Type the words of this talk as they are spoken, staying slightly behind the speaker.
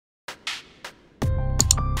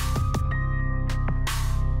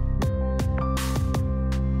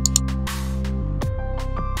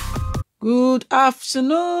Good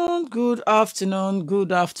afternoon, good afternoon,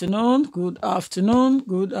 good afternoon, good afternoon,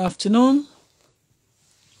 good afternoon,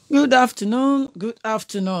 good afternoon, good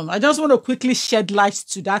afternoon. I just want to quickly shed light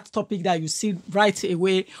to that topic that you see right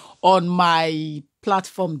away on my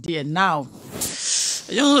platform there now. I just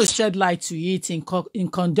want to shed light to it in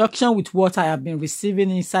conjunction with what I have been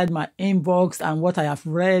receiving inside my inbox and what I have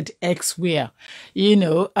read elsewhere.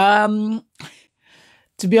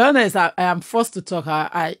 To be honest, I am forced to talk.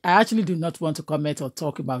 I actually do not want to comment or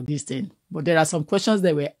talk about this thing. But there are some questions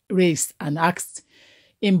that were raised and asked,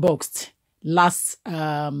 inboxed last,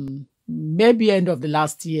 maybe end of the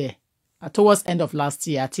last year, towards end of last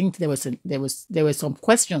year. I think there were some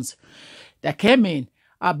questions that came in.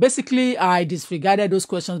 Basically, I disregarded those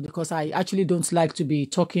questions because I actually don't like to be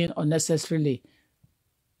talking unnecessarily.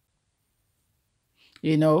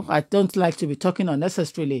 I don't like to be talking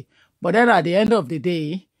unnecessarily. But then at the end of the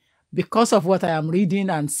day, because of what I am reading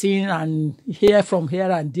and seeing and hear from here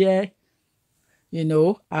and there,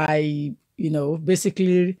 I,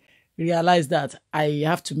 basically realize that I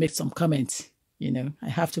have to make some comments. I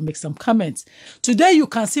have to make some comments. Today, you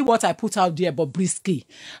can see what I put out there, Bobrisky,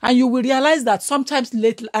 and you will realize that sometimes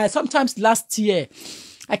last year,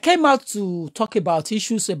 I came out to talk about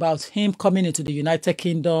issues about him coming into the United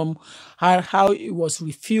Kingdom, how he was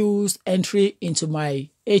refused entry into my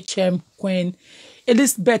HM Queen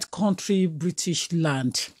Elizabeth country, British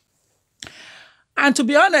land. And to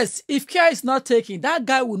be honest, if care is not taken, that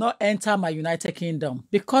guy will not enter my United Kingdom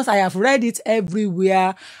because I have read it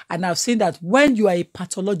everywhere and I've seen that when you are a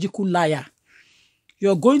pathological liar,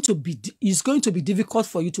 it's going to be difficult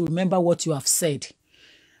for you to remember what you have said.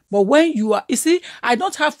 But when you are, I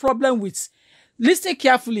don't have problem with, listen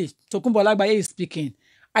carefully, Tokunbo Lagbaye is speaking.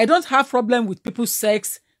 I don't have problem with people's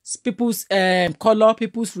sex, people's color,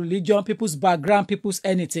 people's religion, people's background, people's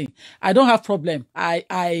anything. I don't have problem.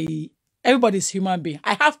 Everybody's human being.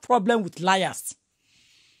 I have problem with liars.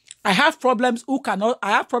 I have problems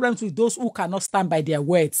with those who cannot stand by their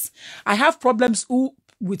words. I have problems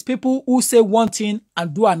with people who say one thing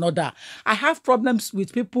and do another. I have problems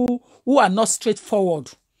with people who are not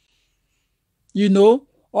straightforward.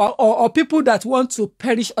 Or people that want to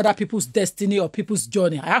perish other people's destiny or people's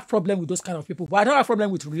journey. I have problem with those kind of people. But I don't have problem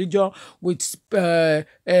with religion, with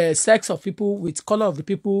sex of people, with color of the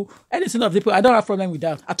people, anything of the people. I don't have problem with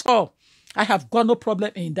that at all. I have got no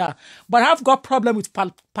problem in that. But I've got problem with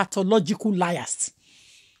pathological liars.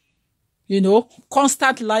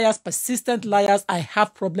 Constant liars, persistent liars. I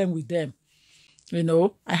have problem with them.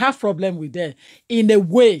 I have problem with them in a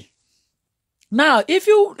way. Now, if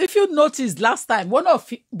you noticed last time, one of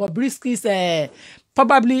Bobrisky's,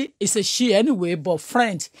 probably it's a she anyway, but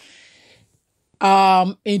friend,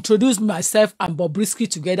 introduced myself and Bobrisky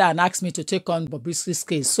together and asked me to take on Bobrisky's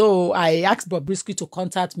case. So I asked Bobrisky to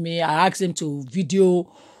contact me. I asked him to video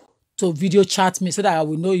chat me so that I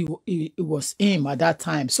would know it was him at that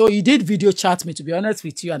time. So he did video chat me, to be honest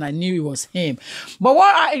with you, and I knew it was him. But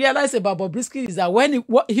what I realized about Bobrisky is that when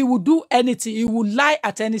he would do anything, he would lie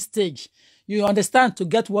at any stage. You understand, to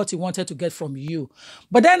get what he wanted to get from you.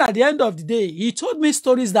 But then at the end of the day, he told me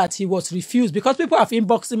stories that he was refused because people have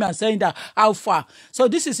inboxed me and saying that, how far? So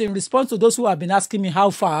this is in response to those who have been asking me, how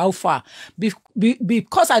far?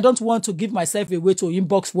 Because I don't want to give myself away to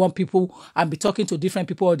inbox one people and be talking to different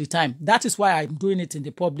people all the time. That is why I'm doing it in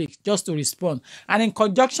the public, just to respond. And in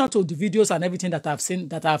conjunction to the videos and everything that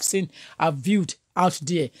I've viewed out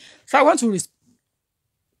there. So I want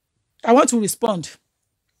to respond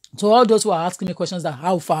to all those who are asking me questions that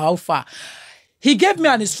how far. He gave me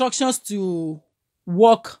an instructions to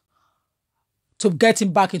work to get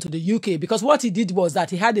him back into the UK, because what he did was that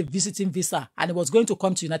he had a visiting visa and he was going to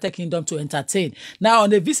come to United Kingdom to entertain. Now,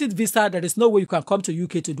 on a visit visa, there is no way you can come to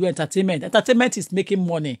UK to do entertainment. Entertainment is making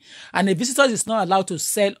money, and a visitor is not allowed to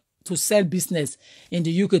sell business in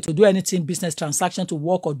the UK, to do anything business transaction, to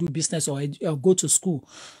work or do business or go to school.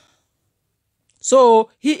 So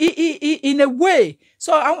he in a way,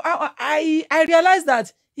 so I realized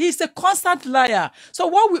that he's a constant liar. So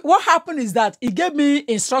what happened is that he gave me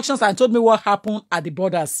instructions and told me what happened at the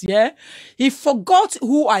borders. Yeah, he forgot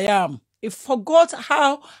who I am. He forgot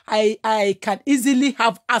how I can easily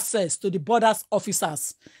have access to the borders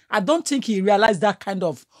officers. I don't think he realized that kind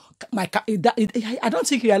of I don't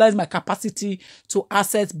think he realized my capacity to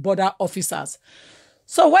access border officers.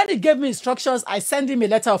 So when he gave me instructions, I sent him a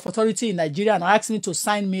letter of authority in Nigeria and I asked him to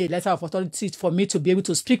sign me a letter of authority for me to be able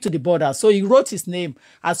to speak to the border. So he wrote his name.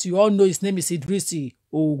 As you all know, his name is Idrisi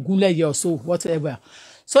or Gunleye or so, whatever.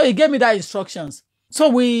 So he gave me that instructions. So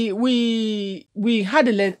we had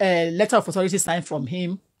a letter of authority signed from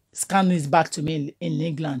him, scanned it back to me in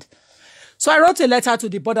England. So I wrote a letter to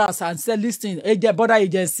the borders and said, listen, border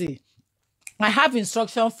agency, I have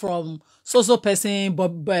instruction from so person,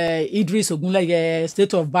 Bob Idris Ogunleye,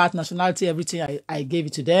 state of birth, nationality, everything. I gave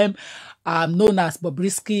it to them. I'm known as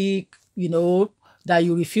Bobrisky, you know, that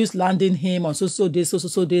you refused landing him on so day.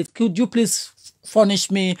 Could you please furnish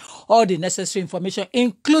me all the necessary information,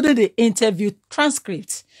 including the interview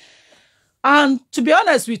transcript? And to be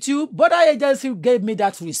honest with you, border agency gave me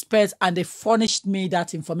that respect and they furnished me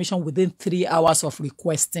that information within 3 hours of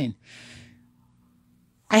requesting.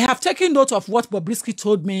 I have taken note of what Bobrisky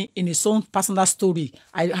told me in his own personal story.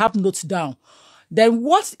 I have notes down. Then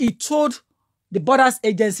what he told the borders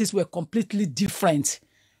agencies were completely different.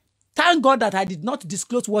 Thank God that I did not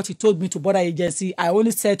disclose what he told me to border agency. I only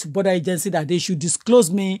said to border agency that they should disclose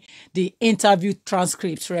me the interview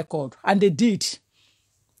transcript record. And they did.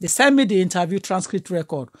 They sent me the interview transcript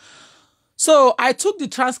record. So I took the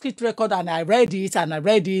transcript record and I read it.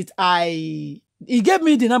 He gave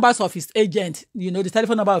me the numbers of his agent, you know, the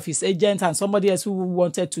telephone number of his agent and somebody else who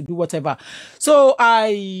wanted to do whatever. So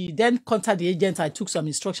I then contacted the agent. I took some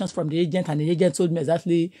instructions from the agent and the agent told me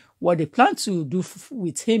exactly what they plan to do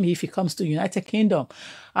with him if he comes to United Kingdom.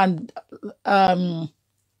 And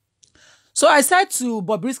so I said to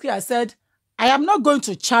Bobrisky, I said, I am not going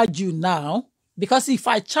to charge you now because if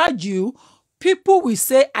I charge you, people will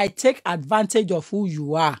say I take advantage of who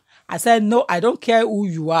you are. I said, no, I don't care who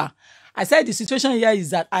you are. I said, the situation here is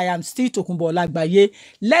that I am still Tokunbo Olagbaye.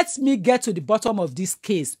 Let me get to the bottom of this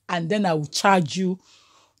case and then I will charge you.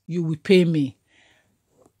 You will pay me.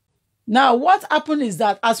 Now, what happened is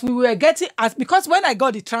that as we were getting, because when I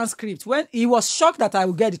got the transcript, when he was shocked that I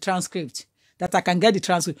would get the transcript, that I can get the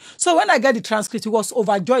transcript. So when I get the transcript, he was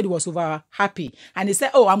overjoyed, he was over happy. And he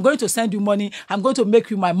said, oh, I'm going to send you money. I'm going to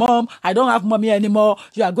make you my mom. I don't have mommy anymore.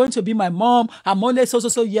 You are going to be my mom. I'm only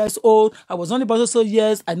so years old. I was only about so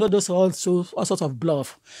years. I know those all sorts of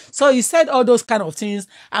bluff. So he said all those kind of things.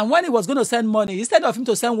 And when he was going to send money, instead of him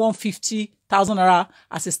to send 150,000 naira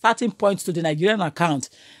as a starting point to the Nigerian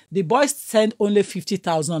account, the boy sent only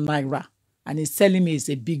 50,000 naira. And he's telling me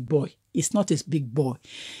he's a big boy. It's not a big boy.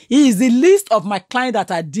 He is the least of my clients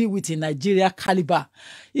that I deal with in Nigeria caliber.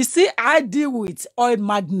 You see, I deal with oil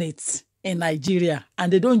magnates in Nigeria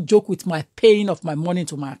and they don't joke with my paying of my money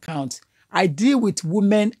to my account. I deal with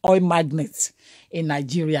women oil magnates in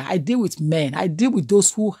Nigeria. I deal with men. I deal with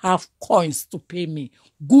those who have coins to pay me.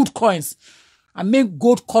 Good coins. I mean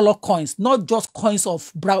gold color coins, not just coins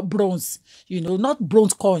of bronze, you know, not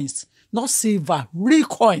bronze coins, not silver, real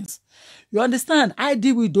coins. You understand? I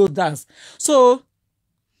deal with those dance. So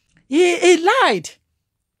he lied.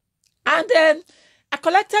 And then I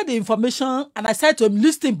collected the information and I said to him,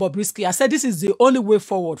 listen, Bobrisky, I said, this is the only way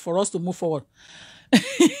forward for us to move forward.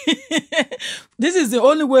 This is the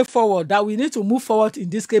only way forward that we need to move forward in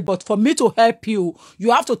this case. But for me to help you, you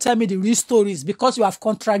have to tell me the real stories because you have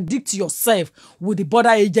contradicted yourself with the border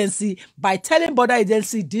agency by telling border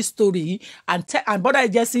agency this story and border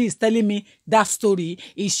agency is telling me that story.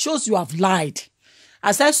 It shows you have lied.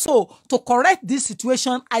 I said, so to correct this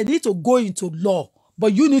situation, I need to go into law.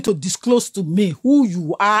 But you need to disclose to me who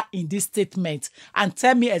you are in this statement and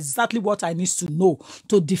tell me exactly what I need to know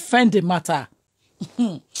to defend the matter.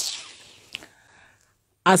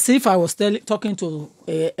 As if I was talking to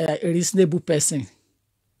a reasonable person.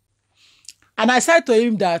 And I said to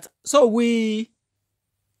him that, so I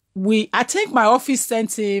think my office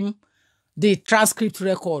sent him the transcript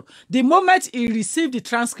record. The moment he received the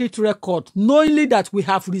transcript record, knowingly that we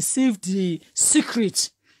have received the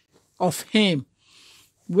secret of him,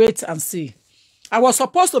 wait and see. I was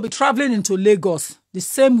supposed to be traveling into Lagos the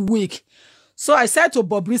same week. So I said to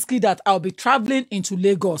Bobrisky that I'll be traveling into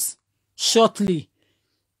Lagos shortly.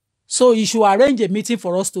 So he should arrange a meeting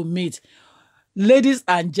for us to meet. Ladies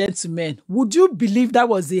and gentlemen, would you believe that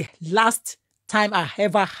was the last time I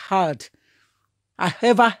ever heard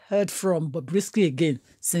from Bobrisky again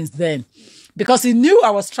since then? Because he knew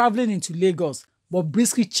I was traveling into Lagos.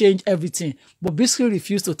 Bobrisky changed everything. Bobrisky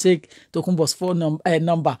refused to take Tokunbo's phone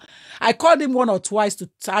number. I called him one or twice to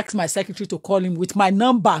ask my secretary to call him with my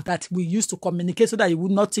number that we used to communicate so that he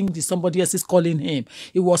would not think that somebody else is calling him.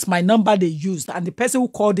 It was my number they used. And the person who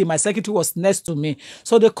called him, my secretary, was next to me.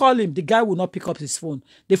 So they called him. The guy will not pick up his phone.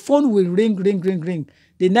 The phone will ring.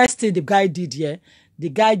 The next thing the guy did here, the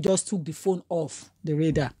guy just took the phone off the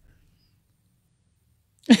radar.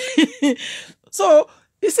 So,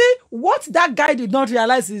 you see, what that guy did not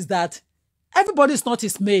realize is that everybody is not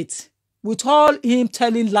his mate. With all him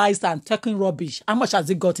telling lies and talking rubbish, how much has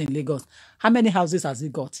he got in Lagos? How many houses has he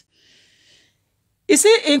got? You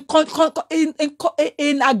see,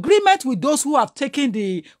 in agreement with those who have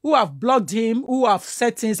who have blocked him, who have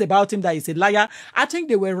said things about him that he's a liar, I think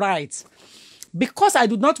they were right. Because I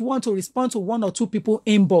do not want to respond to one or two people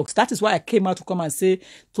inbox. That is why I came out to come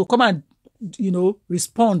and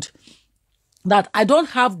respond that I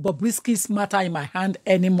don't have Bobrisky's matter in my hand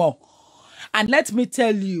anymore. And let me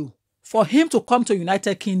tell you, for him to come to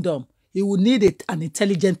United Kingdom, he will need an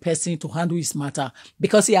intelligent person to handle his matter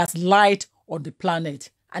because he has lied on the planet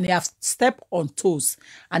and he has stepped on toes.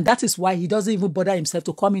 And that is why he doesn't even bother himself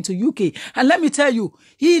to come into UK. And let me tell you,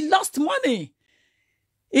 he lost money.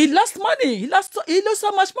 He lost money. He lost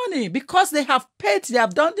so much money because they have paid, they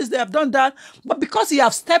have done this, they have done that. But because he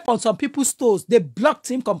have stepped on some people's toes, they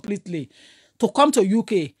blocked him completely to come to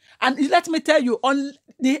UK. And let me tell you, on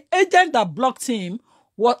the agent that blocked him,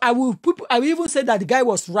 I will even say that the guy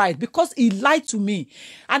was right because he lied to me.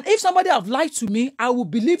 And if somebody have lied to me, I will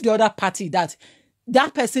believe the other party that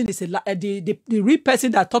person is the real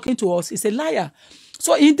person that talking to us is a liar.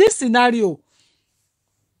 So in this scenario,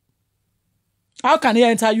 how can he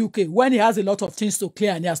enter UK when he has a lot of things to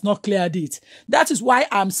clear and he has not cleared it? That is why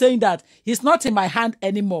I'm saying that he's not in my hand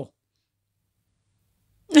anymore.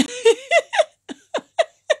 You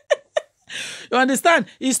understand?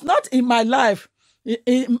 It's not in my life.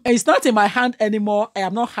 It's not in my hand anymore. I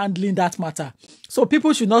am not handling that matter. So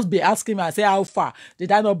people should not be asking me and say, how far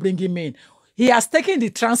did I not bring him in? He has taken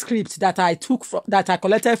the transcript that I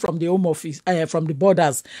collected from the Home Office, from the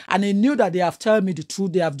borders, and he knew that they have told me the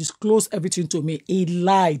truth. They have disclosed everything to me. He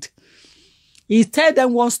lied. He told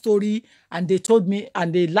them one story, and they told me,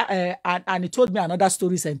 and he told me another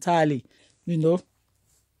stories entirely. He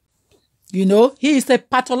is a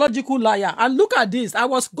pathological liar. And look at this. I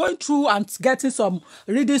was going through and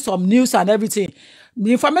reading some news and everything.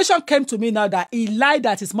 The information came to me now that he lied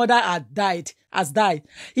that his mother has died.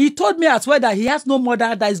 He told me as well that he has no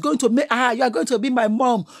mother that is going to make, you are going to be my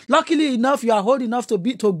mom. Luckily enough, you are old enough to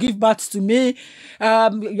give birth to me.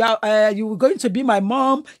 You are going to be my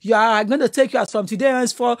mom. I'm going to take you as from today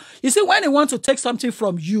henceforth. You see, when he wants to take something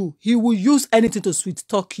from you, he will use anything to sweet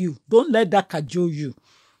talk you. Don't let that cajole you.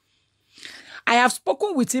 I have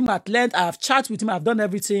spoken with him at length. I have chatted with him. I've done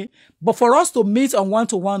everything. But for us to meet on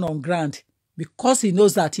one-to-one on ground, because he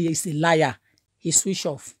knows that he is a liar, he switched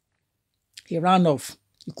off. He ran off.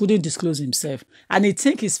 He couldn't disclose himself. And he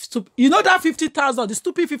think he's stupid. You know that 50,000, the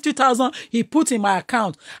stupid 50,000 he put in my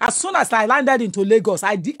account. As soon as I landed into Lagos,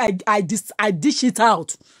 I dish it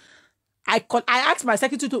out. I asked my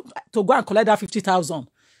secretary to go and collect that 50,000.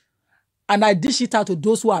 And I dish it out to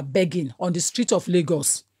those who are begging on the street of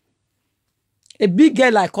Lagos. A big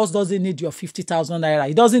girl like us doesn't need your 50,000 naira.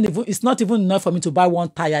 It's not even enough for me to buy one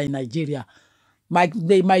tire in Nigeria.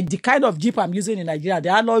 The kind of Jeep I'm using in Nigeria, the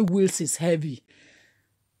alloy wheels is heavy.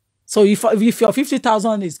 So if your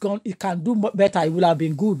 50,000 is gone, it can do better. It will have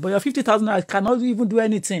been good. But your 50,000 naira cannot even do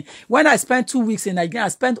anything. When I spent 2 weeks in Nigeria, I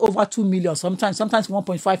spent over 2 million. Sometimes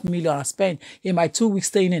 1.5 million I spent in my 2 weeks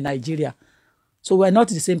staying in Nigeria. So we're not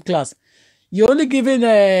in the same class. You're only giving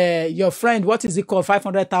your friend, what is it called,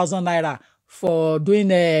 500,000 naira. For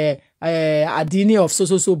doing a Adini of so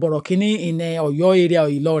Borokini in or your area or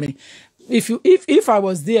Ilorin. If I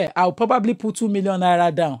was there, I'll probably put 2 million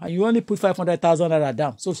naira down, and you only put 500,000 naira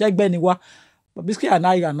down. So Sheikh Beniwa, but basically, and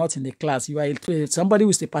now you are not in the class. You are somebody who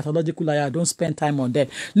is a pathological liar. Don't spend time on that.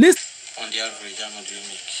 Listen. On the average, how much do you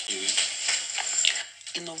make a week?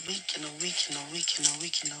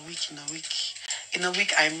 In a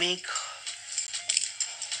week, I make.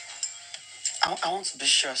 I want to be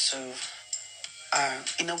sure, so.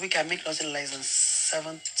 In a week, I make nothing less than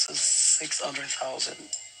 700,000 to 600,000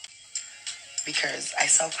 because I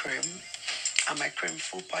sell cream, and my cream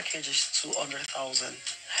full package is 200,000.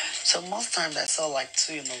 So most times I sell like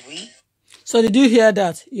 2 in a week. So did you hear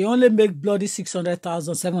that? You only make bloody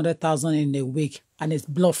 600,000, 700,000 in a week, and it's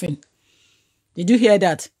bluffing. Did you hear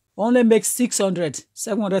that? Only make 600,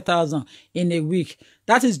 700,000 in a week.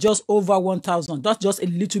 That is just over 1,000. That's just a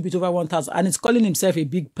little bit over 1,000. And it's calling himself a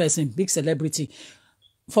big person, big celebrity.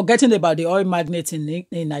 Forgetting about the oil magnates in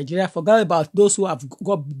Nigeria. Forget about those who have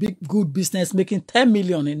got big, good business, making 10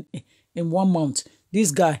 million in 1 month.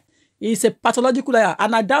 This guy is a pathological liar.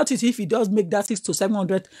 And I doubt it if he does make that 600,000 to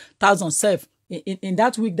 700,000 self in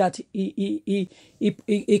that week that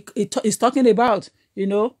he's talking about,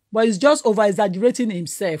 But he's just over-exaggerating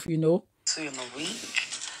himself, 2 in a week.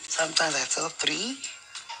 Sometimes I sell 3.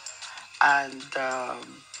 And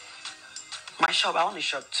my shop, I own a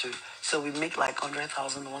shop too. So we make like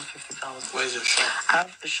 100,000, 150,000. Where's your shop? I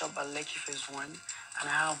have a shop at Lekki Phase 1, and I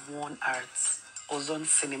have one at Ozone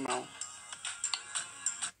Cinema.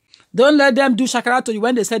 Don't let them do shakara to you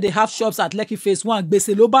when they say they have shops at Lekki Phase 1.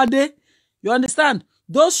 Gbese lo ba de. You understand?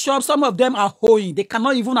 Those shops, some of them are hoeing. They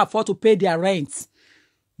cannot even afford to pay their rent.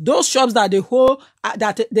 Those shops that they hold,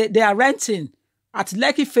 that they are renting at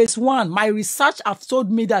Lekki Phase 1, my research have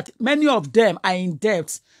told me that many of them are in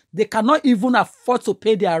debt. They cannot even afford to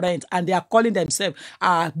pay their rent, and they are calling themselves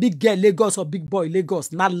Big Girl Lagos or Big Boy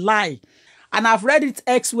Lagos. Not lie. And I've read it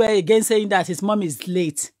elsewhere again saying that his mom is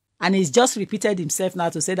late. And he's just repeated himself now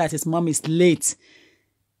to say that his mom is late.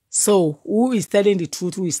 So who is telling the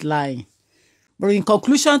truth, who is lying? But in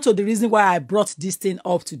conclusion to the reason why I brought this thing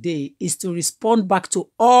up today is to respond back to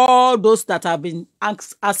all those that have been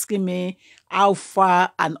asking me how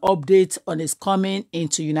far an update on his coming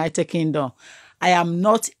into United Kingdom. I am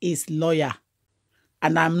not his lawyer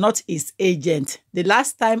and I'm not his agent. The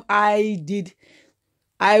last time I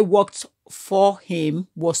worked for him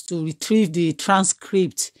was to retrieve the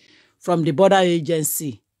transcript from the border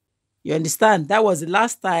agency. You understand? That was the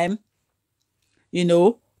last time,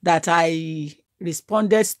 that I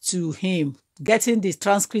responded to him, getting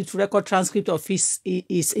the record transcript of his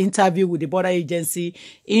interview with the border agency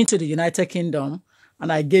into the United Kingdom,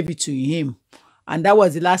 and I gave it to him. And that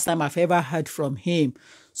was the last time I've ever heard from him.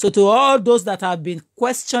 So to all those that have been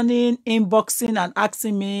questioning, inboxing, and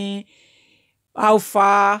asking me how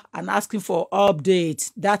far and asking for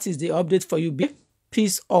updates, that is the update for you.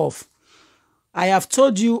 Peace off. I have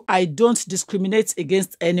told you I don't discriminate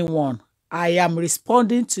against anyone. I am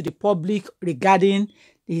responding to the public regarding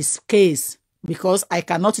his case because I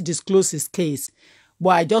cannot disclose his case. But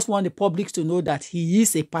I just want the public to know that he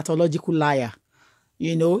is a pathological liar.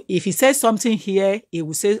 If he says something here, he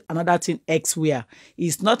will say another thing elsewhere.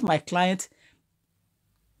 He's not my client.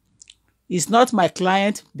 He's not my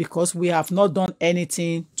client because we have not done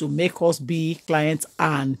anything to make us be clients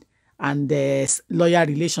and lawyer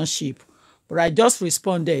relationship. But I just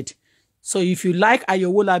responded. So if you like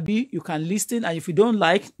Ayowolabi, you can listen. And if you don't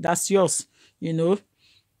like, that's yours,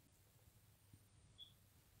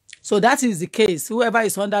 So that is the case. Whoever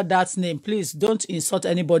is under that name, please don't insult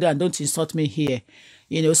anybody and don't insult me here.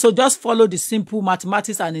 So just follow the simple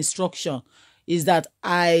mathematics and instruction. Is that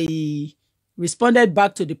I responded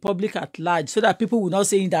back to the public at large so that people will not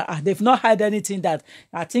say that they've not heard anything that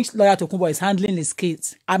I think lawyer Tokunbo is handling his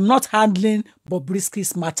case. I'm not handling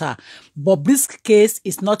Bobrisky's matter. Bobrisky's case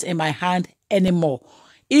is not in my hand anymore.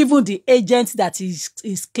 Even the agent that is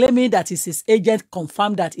claiming that is his agent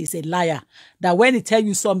confirmed that he's a liar. That when he tells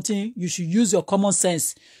you something, you should use your common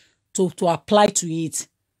sense to apply to it.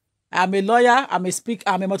 I'm a lawyer, I'm a speaker,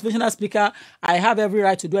 I'm a motivational speaker. I have every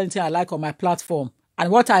right to do anything I like on my platform. And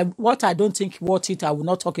what I don't think worth it, I will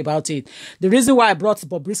not talk about it. The reason why I brought the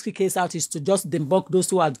Bobrisky case out is to just debunk those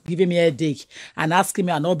who are giving me a headache and asking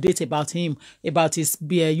me an update about him, about his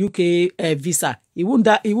UK visa. He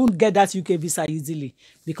won't get that UK visa easily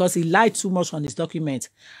because he lied too much on his document.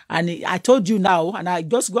 And I told you now, and I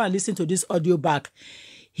just go and listen to this audio back.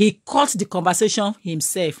 He cut the conversation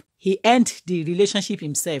himself. He ended the relationship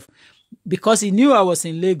himself because he knew I was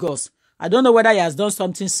in Lagos. I don't know whether he has done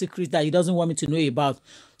something secret that he doesn't want me to know about.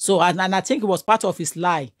 So, and I think it was part of his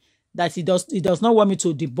lie that he does not want me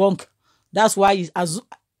to debunk. That's why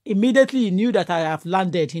immediately he knew that I have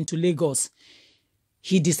landed into Lagos.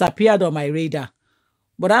 He disappeared on my radar.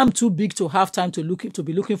 But I'm too big to have time to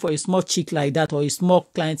be looking for a small chick like that or a small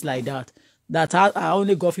client like that. That I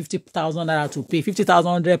only got 50,000 naira to pay,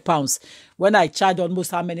 50,100 pounds when I charge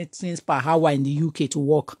almost how many things per hour in the UK to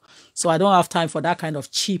work. So I don't have time for that kind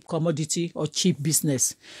of cheap commodity or cheap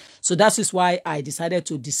business. So that is why I decided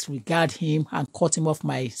to disregard him and cut him off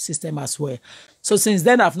my system as well. So since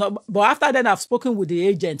then but after then I've spoken with the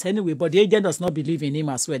agent anyway, but the agent does not believe in him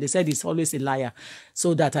as well. They said he's always a liar,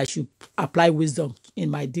 so that I should apply wisdom in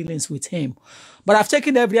my dealings with him. But I've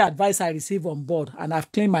taken every advice I receive on board and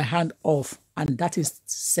I've cleaned my hand off, and that is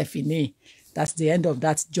Sefine. That's the end of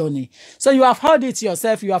that journey. So you have heard it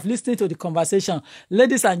yourself. You have listened to the conversation.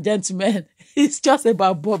 Ladies and gentlemen, it's just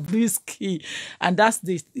about Bobrisky, and that's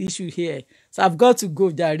the issue here. So I've got to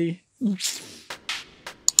go, Daddy.